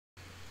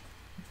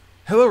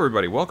Hello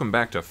everybody, welcome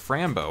back to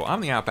Frambo.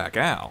 I'm the Outback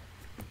Al.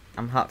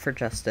 I'm hot for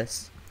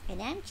justice.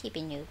 And I'm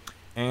keeping you.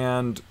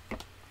 And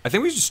I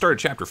think we just started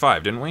chapter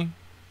 5, didn't we?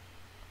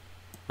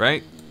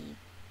 Right?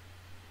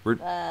 We're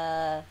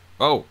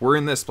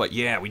in this place.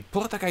 Yeah, we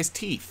pull out that guy's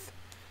teeth.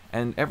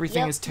 And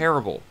everything is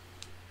terrible.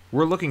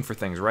 We're looking for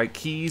things, right?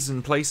 Keys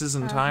and places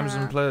and times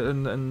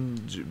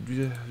and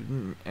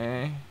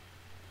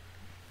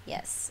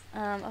Yes.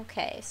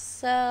 Okay,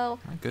 so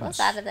my goodness. what's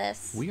out of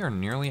this? We are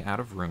nearly out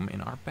of room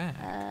in our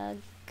bag.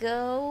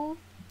 Go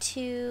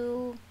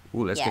to...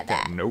 Ooh, let's get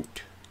that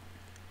note.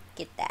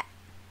 Get that.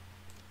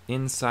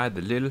 Inside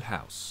the little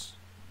house.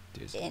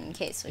 In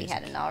case we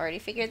hadn't already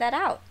figured that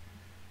out.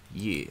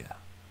 Yeah.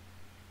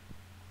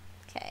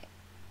 Okay.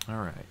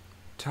 Alright.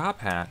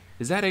 Top hat.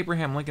 Is that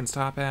Abraham Lincoln's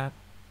top hat?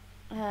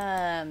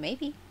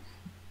 Maybe.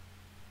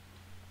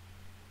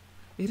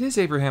 It is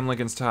Abraham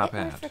Lincoln's top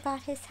Hitler hat.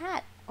 forgot his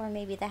hat. Or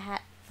maybe the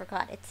hat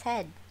forgot its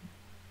head.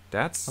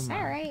 That's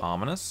alright.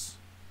 Ominous.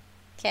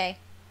 Okay.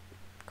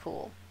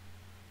 Cool.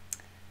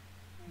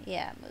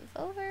 Yeah, move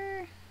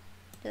over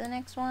to the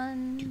next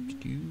one.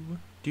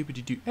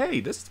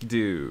 Hey, this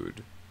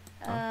dude.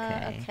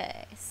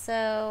 Okay,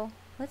 so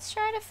let's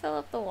try to fill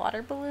up the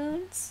water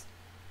balloons.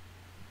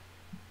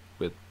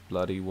 With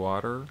bloody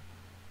water?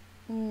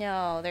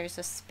 No, there's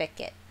a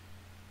spigot.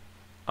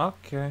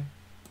 Okay.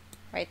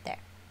 Right there.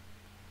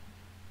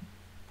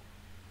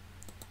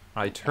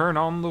 I turn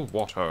on the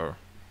water.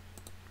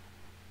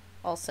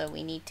 Also,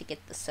 we need to get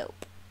the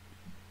soap.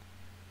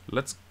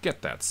 Let's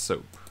get that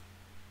soap.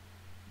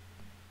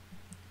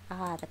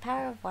 Ah, the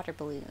power of water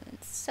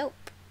balloons.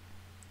 Soap.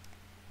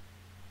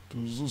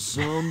 Does the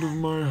sound of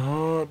my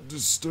heart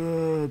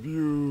disturb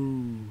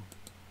you?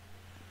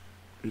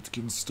 It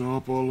can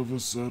stop all of a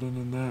sudden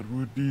and that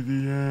would be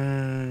the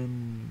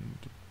end.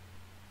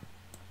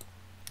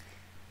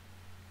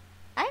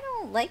 I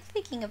don't like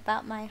thinking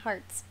about my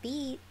heart's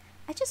beat.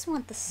 I just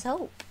want the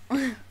soap.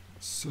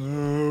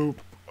 Soap,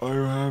 are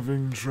you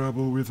having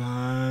trouble with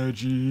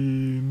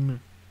hygiene?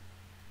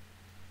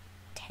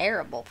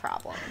 Terrible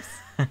problems.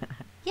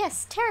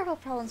 Yes, terrible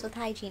problems with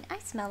hygiene. I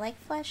smell like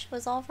flesh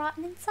was all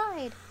rotten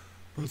inside.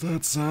 But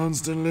that sounds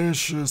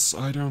delicious.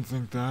 I don't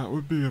think that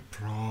would be a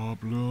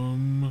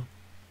problem.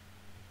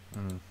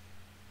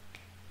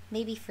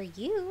 Maybe for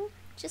you.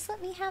 Just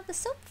let me have the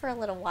soap for a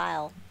little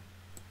while.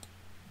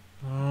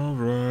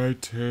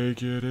 Alright,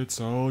 take it.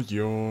 It's all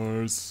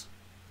yours.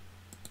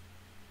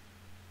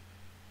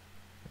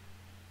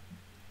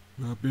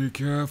 But be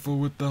careful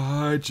with the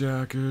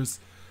hijackers.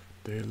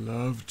 They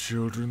love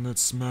children that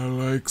smell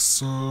like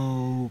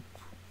soap.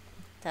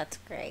 That's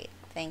great.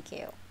 Thank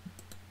you.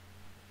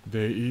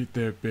 They eat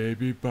their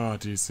baby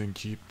bodies and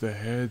keep the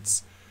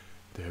heads,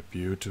 their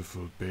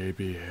beautiful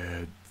baby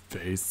head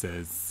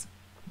faces.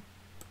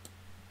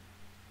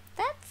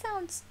 That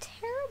sounds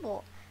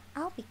terrible.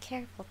 I'll be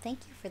careful.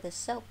 Thank you for the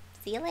soap.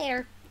 See you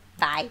later.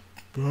 Bye.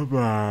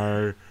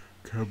 Bye-bye.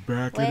 Come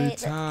back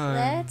anytime.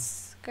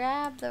 Let's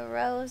grab the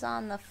rose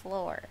on the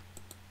floor.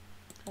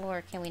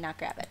 Or can we not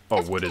grab it? Oh,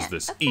 Yes, what we is can.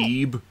 this, Okay.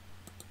 Ebe?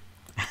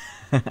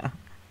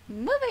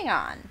 Moving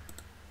on.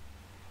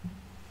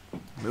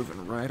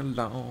 Moving right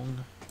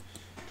along.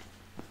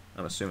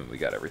 I'm assuming we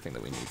got everything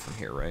that we need from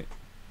here, right?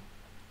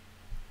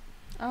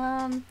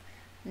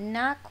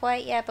 Not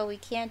quite yet, but we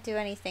can't do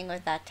anything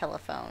with that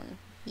telephone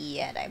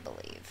yet, I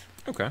believe.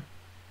 Okay.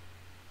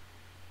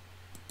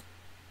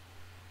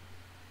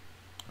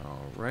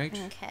 Alright.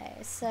 Okay,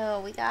 so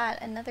we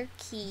got another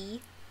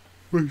key.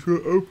 We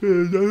should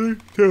open another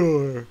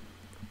door.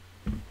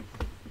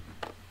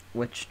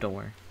 Which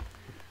door?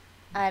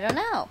 I don't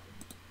know.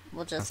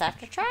 We'll just have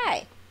to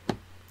try.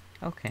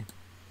 Okay.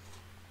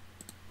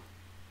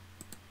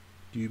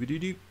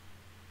 Doobie-doo-doo.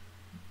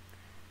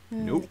 The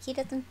Nope. key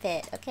doesn't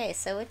fit. Okay,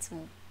 so it's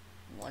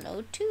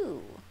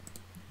 102.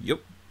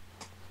 Yep.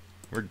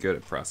 We're good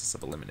at process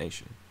of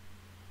elimination.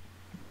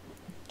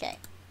 Okay,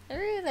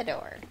 through the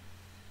door.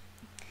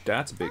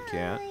 That's a big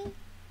cat. Bye.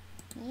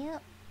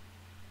 Yep.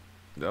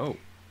 No.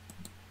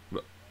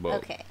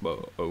 Okay.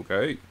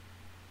 Okay.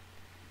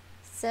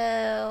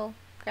 So,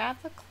 grab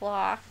the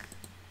clock.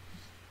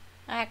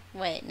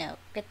 Wait, no.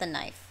 Get the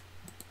knife.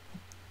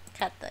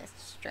 Cut the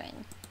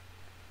string.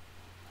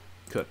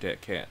 Cut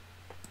that cat.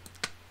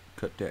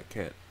 Cut that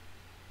cat.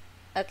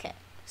 Okay,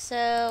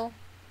 so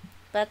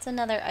that's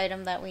another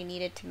item that we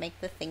needed to make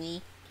the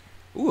thingy.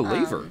 Ooh, a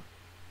lever.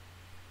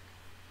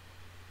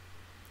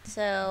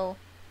 So,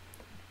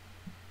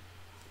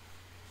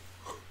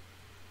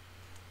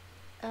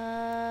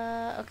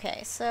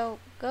 okay, so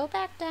go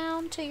back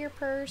down to your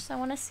purse. I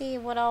want to see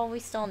what all we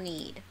still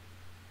need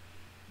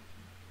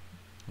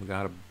We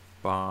got a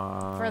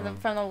bomb.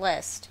 from the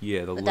list.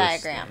 Yeah, the list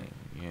diagram. thing.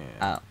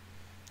 Yeah. Oh.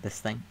 This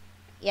thing?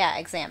 Yeah,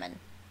 examine.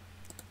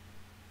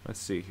 Let's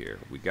see here.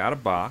 We got a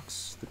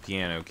box, the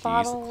piano keys,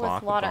 Bottle the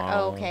clock, with water. the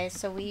bottle. Oh, okay,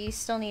 so we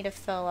still need to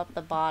fill up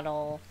the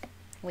bottle.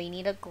 We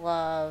need a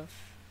glove,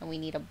 and we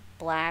need a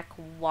black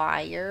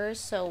wire,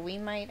 so we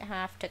might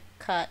have to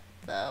cut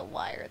the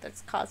wire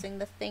that's causing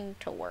the thing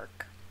to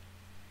work.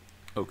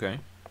 Okay.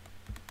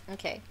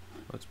 Okay.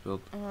 Let's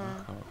build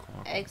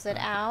Exit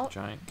back of out. the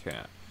giant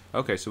cat.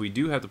 Okay, so we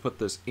do have to put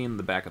this in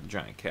the back of the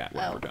giant cat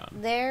when we're done.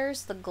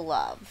 There's the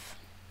glove.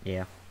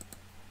 Yeah.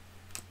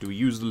 Do we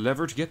use the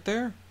lever to get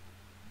there?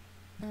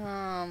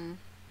 I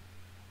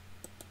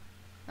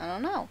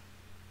don't know.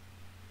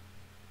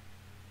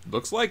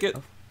 Looks like it.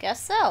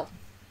 Guess so.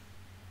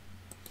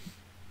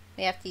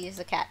 We have to use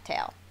the cat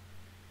tail.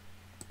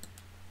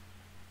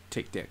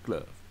 Take that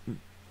glove.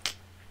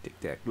 Take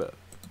that glove.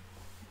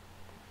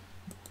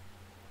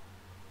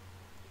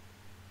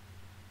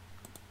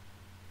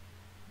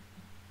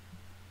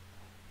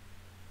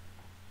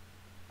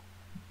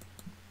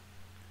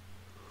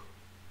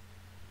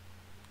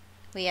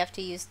 We have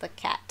to use the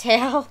cat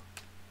tail.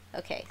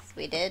 Okay, so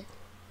we did.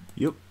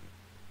 Yep.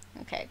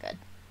 Okay, good.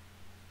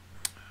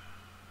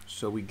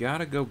 So we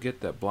gotta go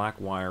get that black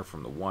wire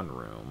from the one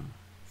room.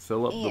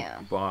 Fill up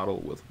the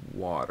bottle with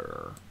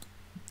water.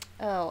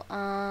 Oh,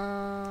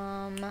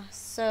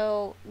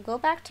 so go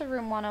back to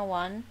room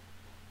 101.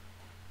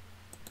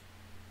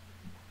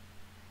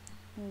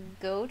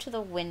 Go to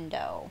the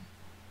window.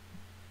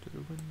 To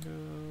the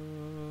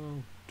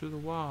window. To the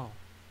wall.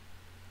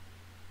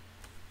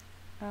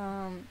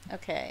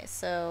 Okay,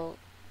 so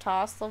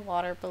toss the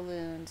water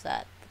balloons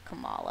at the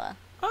Kamala.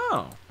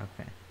 Oh.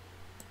 Okay.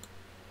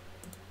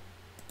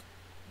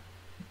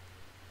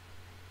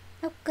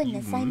 Oh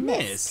goodness, You I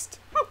missed.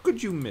 How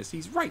could you miss?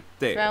 He's right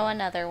there. Throw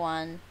another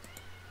one.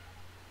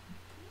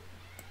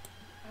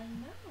 I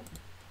know.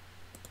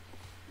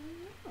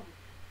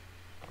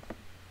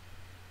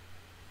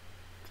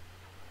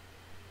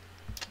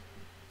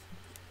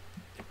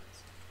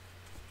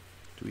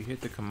 Do we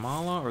hit the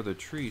Kamala or the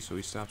tree so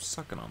he stops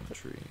sucking on the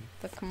tree?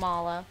 The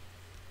Kamala.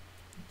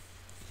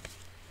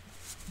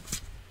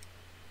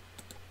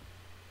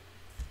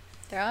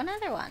 Throw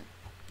another one.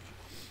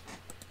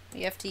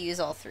 You have to use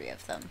all three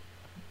of them.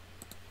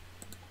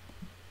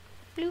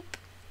 Bloop.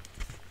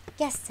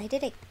 Yes, I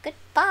did it.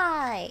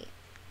 Goodbye.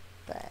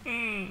 But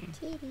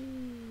kitty.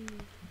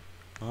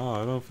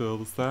 Oh, I don't feel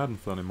the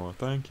sadness anymore.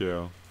 Thank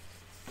you.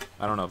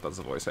 I don't know if that's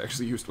the voice I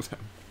actually used with him.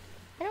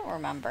 I don't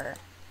remember.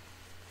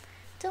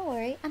 Don't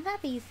worry, I'm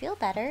happy you feel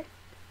better.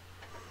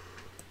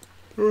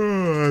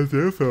 Oh, I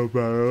do feel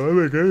better. Let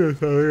me get you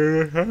something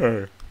in the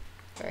hair.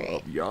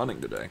 Great. I'm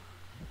yawning today.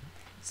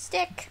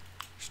 Stick.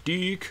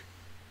 Steak.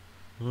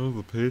 Oh,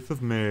 the piece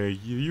of me.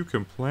 You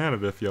can plant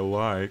it if you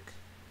like.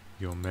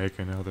 You'll make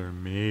another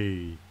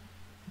me.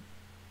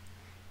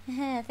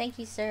 Thank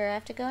you, sir. I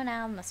have to go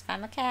now. Must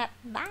find my cat.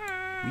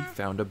 Bye. We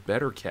found a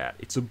better cat.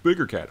 It's a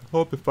bigger cat.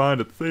 Hope you find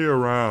it. See you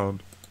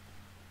around.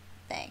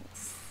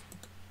 Thanks.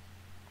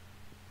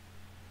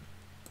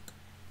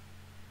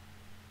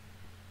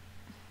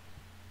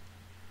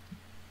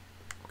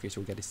 Okay,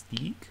 so we got a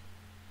steak.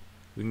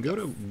 We can go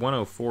to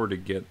 104 to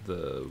get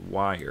the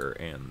wire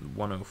and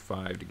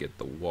 105 to get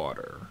the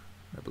water,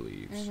 I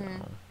believe. So.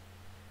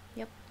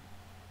 Yep.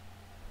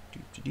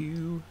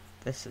 Do.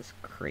 This is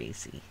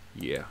crazy.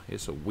 Yeah,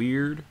 it's a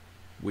weird,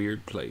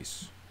 weird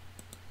place.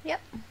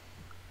 Yep.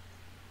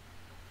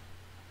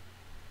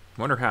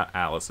 Wonder how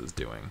Alice is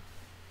doing.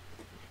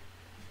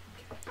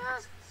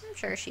 I'm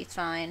sure she's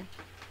fine.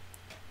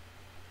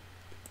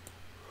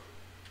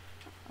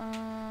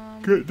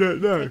 Get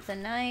that Take knife. the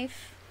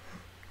knife.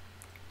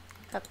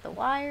 Cut the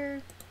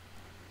wire.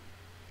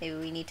 Maybe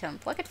we need to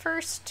unplug it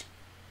first.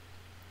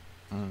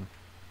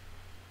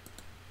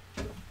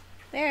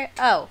 There.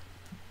 Oh.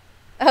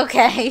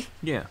 Okay.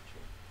 Yeah.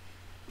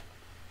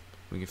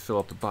 We can fill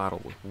up the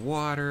bottle with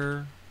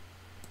water.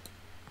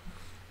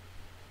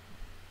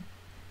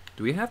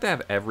 Do we have to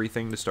have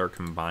everything to start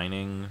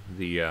combining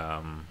the,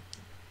 Oh,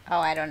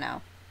 I don't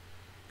know.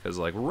 because,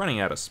 like, we're running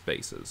out of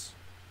spaces.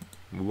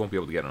 We won't be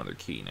able to get another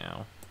key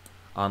now.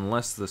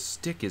 Unless the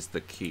stick is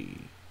the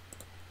key.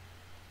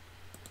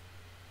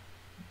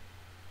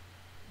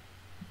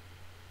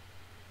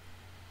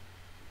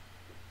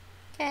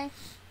 Okay.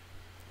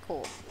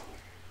 Cool.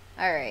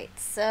 Alright,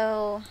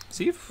 so...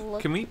 See if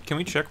can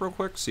we check real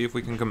quick? See if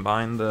we can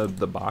combine the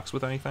box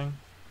with anything.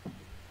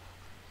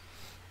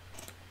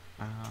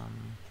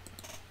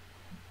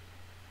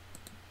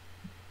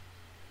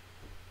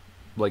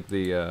 Like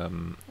the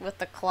with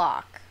the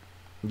clock.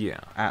 yeah.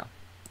 Oh.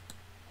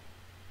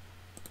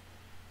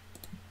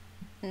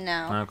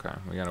 No. Okay,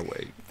 we gotta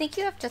wait. I think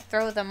you have to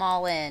throw them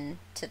all in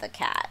to the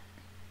cat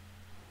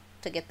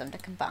to get them to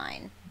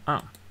combine.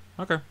 Oh,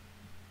 okay.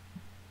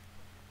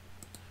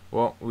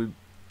 Well,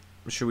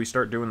 should we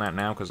start doing that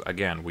now? Because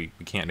again, we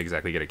can't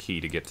exactly get a key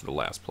to get to the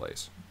last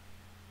place.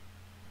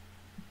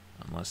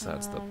 Unless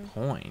that's the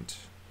point.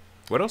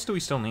 What else do we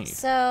still need?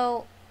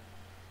 So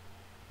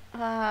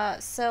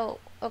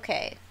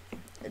okay.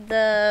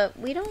 I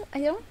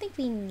don't think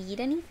we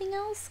need anything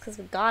else because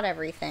we got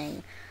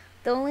everything.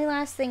 The only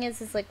last thing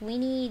is like we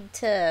need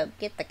to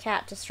get the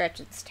cat to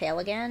stretch its tail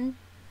again.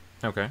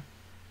 Okay.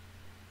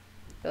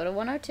 Go to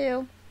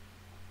 102.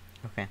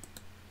 Okay.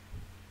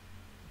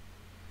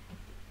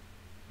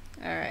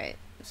 Alright,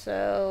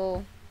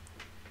 so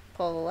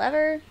pull the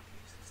lever.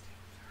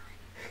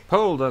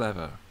 Pull the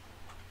lever.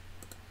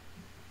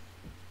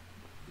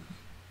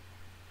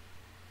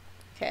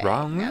 Okay.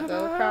 Wrong Now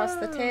go lever. across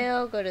the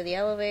tail, go to the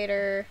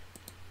elevator.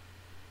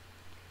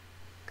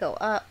 Go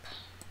up.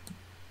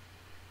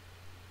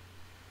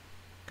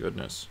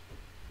 Goodness.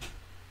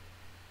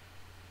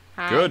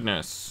 Hi.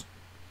 Goodness.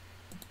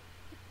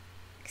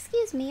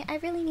 Excuse me, I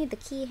really need the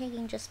key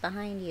hanging just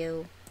behind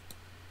you.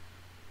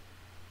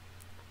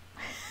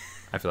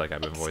 I feel like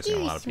I've been voicing a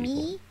lot of people.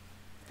 Me,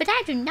 but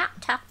I do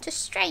not talk to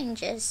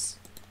strangers.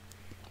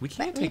 We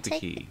can't Let me take the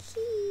key. the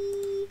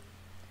key.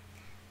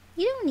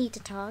 You don't need to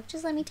talk,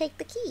 just let me take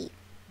the key.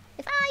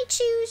 If I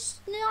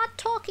choose not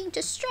talking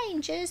to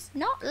strangers,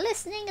 not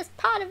listening is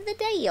part of the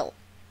deal.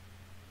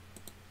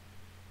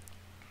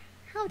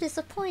 How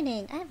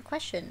disappointing. I have a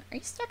question. Are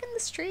you stuck in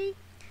this tree?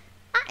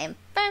 I am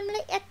firmly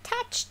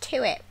attached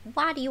to it.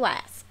 Why do you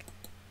ask?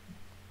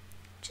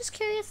 Just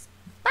curious.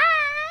 Bye!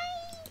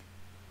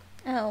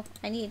 Oh,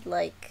 I need,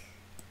 like...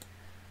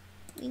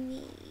 We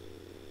need...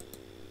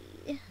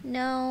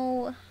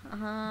 No.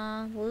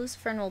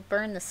 Lucifer will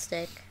burn the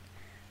stick.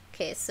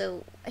 Okay,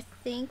 so I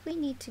think we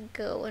need to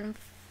go and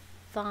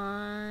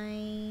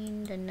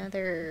find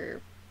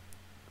another...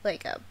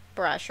 like a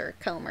brush or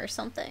comb or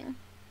something.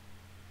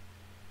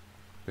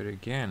 But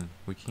again,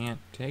 we can't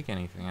take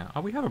anything out.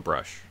 Oh, we have a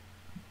brush.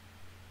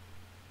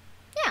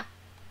 Yeah.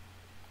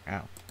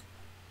 Oh.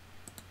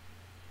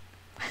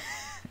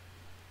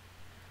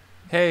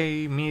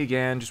 Hey, me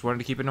again. Just wanted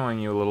to keep annoying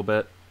you a little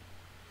bit.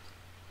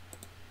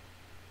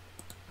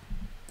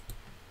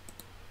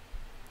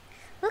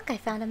 Look, I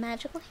found a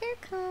magical hair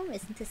comb.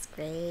 Isn't this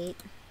great?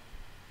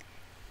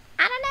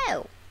 I don't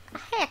know. A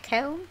hair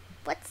comb?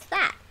 What's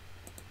that?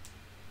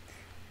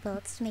 Well,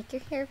 it's to make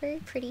your hair very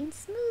pretty and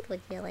smooth.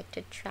 Would you like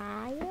to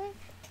try it?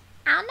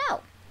 I don't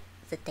know.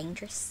 Is it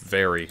dangerous?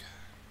 Very.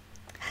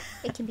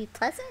 It can be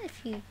pleasant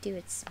if you do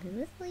it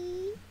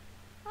smoothly.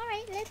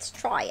 Alright, let's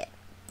try it.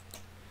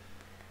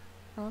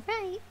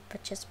 Alright,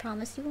 but just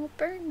promise you won't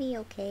burn me,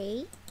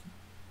 okay?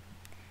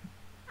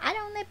 I'd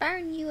only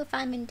burn you if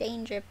I'm in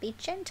danger. Be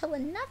gentle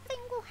and nothing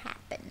will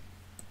happen.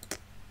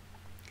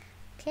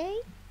 Okay?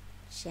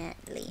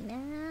 Gently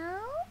now.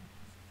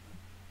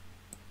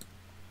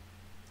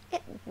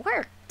 It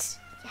worked!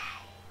 Yay.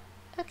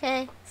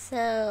 Okay,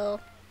 so...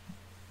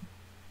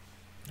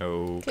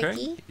 Okay.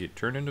 Cookie? You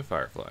turn into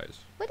fireflies.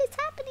 what is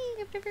happening?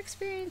 I've never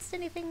experienced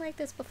anything like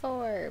this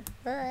before.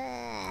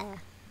 Blah.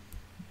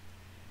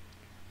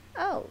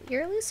 Oh,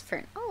 you're a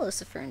Lucifern. All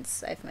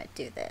Luciferns I've met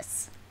do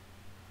this.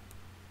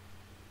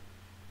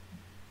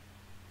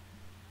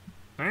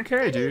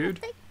 Okay, dude.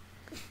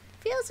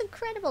 Feels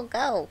incredible.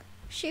 Go.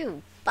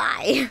 Shoo.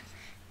 Bye.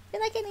 I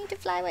feel like I need to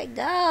fly away.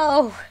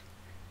 Go.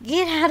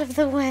 Get out of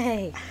the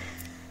way.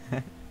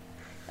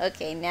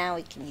 Okay, now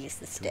we can use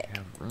the We stick.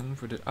 have room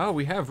for the... Oh,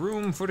 we have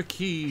room for the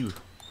key.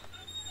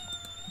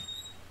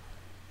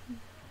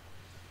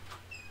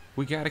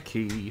 We got a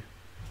key.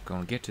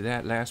 Gonna get to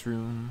that last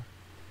room.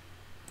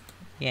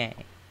 Yay.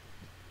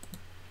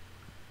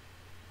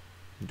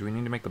 Do we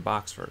need to make the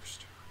box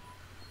first?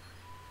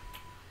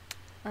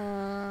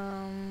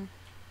 I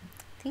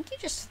think you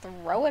just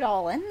throw it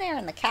all in there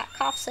and the cat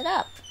coughs it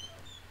up.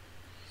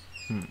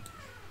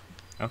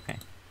 Okay.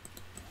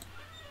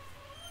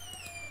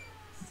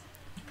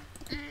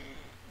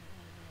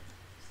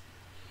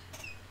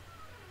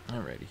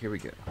 Alrighty, here we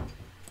go.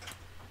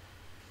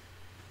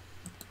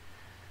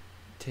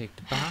 Take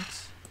the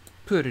box,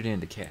 put it in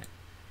the cat.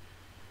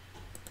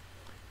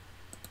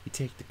 You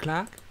take the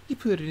clock, you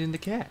put it in the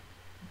cat.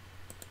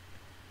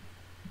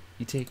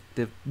 You take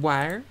the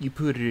wire, you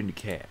put it in the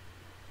cat.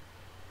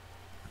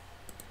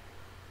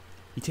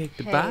 You take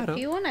the Hey, bottle,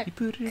 if you want you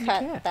put it to in the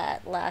cut cat.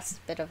 that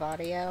last bit of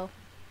audio,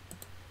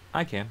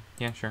 I can,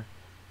 yeah, sure.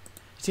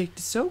 You take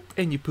the soap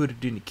and you put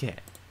it in the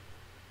cat.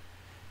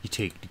 You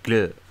take the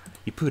glove,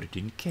 you put it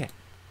in the cat.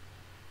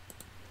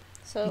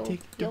 so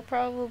take the- you'll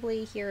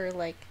probably hear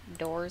like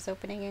doors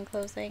opening and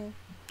closing.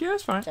 Yeah,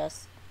 that's fine.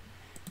 Just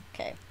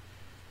okay.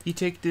 You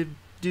take the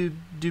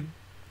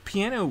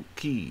piano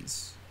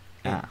keys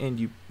and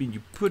you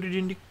put it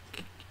in the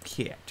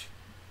cat.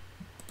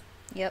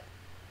 Yep.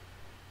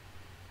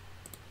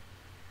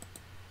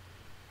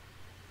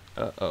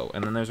 Uh-oh,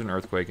 and then there's an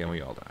earthquake and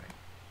we all die.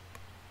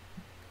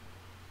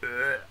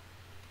 There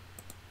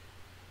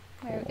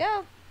we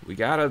go. We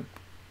got a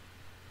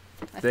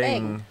A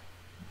thing.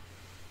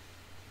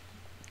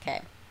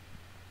 Okay.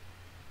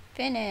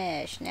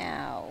 Finish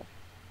now.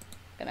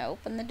 Gonna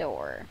open the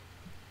door.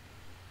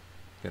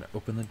 Gonna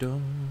open the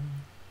door.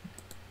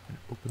 Gonna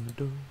open the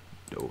door.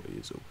 Door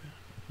is open.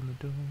 Open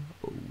the door.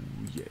 Oh,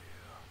 yeah.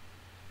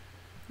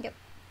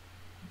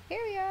 Here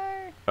we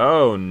are.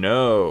 Oh,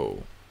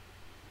 no.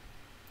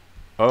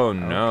 Oh,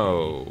 no.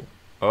 Okay.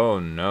 Oh,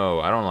 no.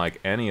 I don't like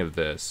any of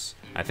this.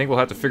 I think we'll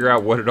have to figure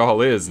out what it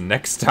all is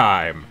next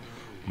time.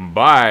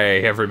 Bye,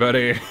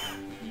 everybody.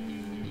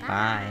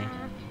 Bye.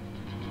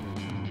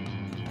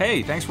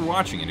 Hey, thanks for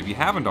watching, and if you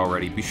haven't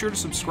already, be sure to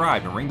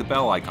subscribe and ring the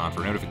bell icon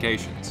for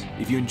notifications.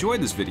 If you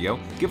enjoyed this video,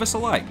 give us a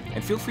like,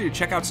 and feel free to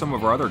check out some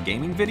of our other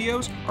gaming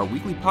videos, our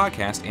weekly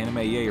podcast Anime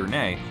Yay or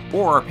Nay,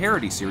 or our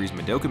parody series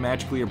Madoka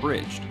Magically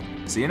Abridged.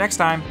 See you next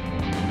time!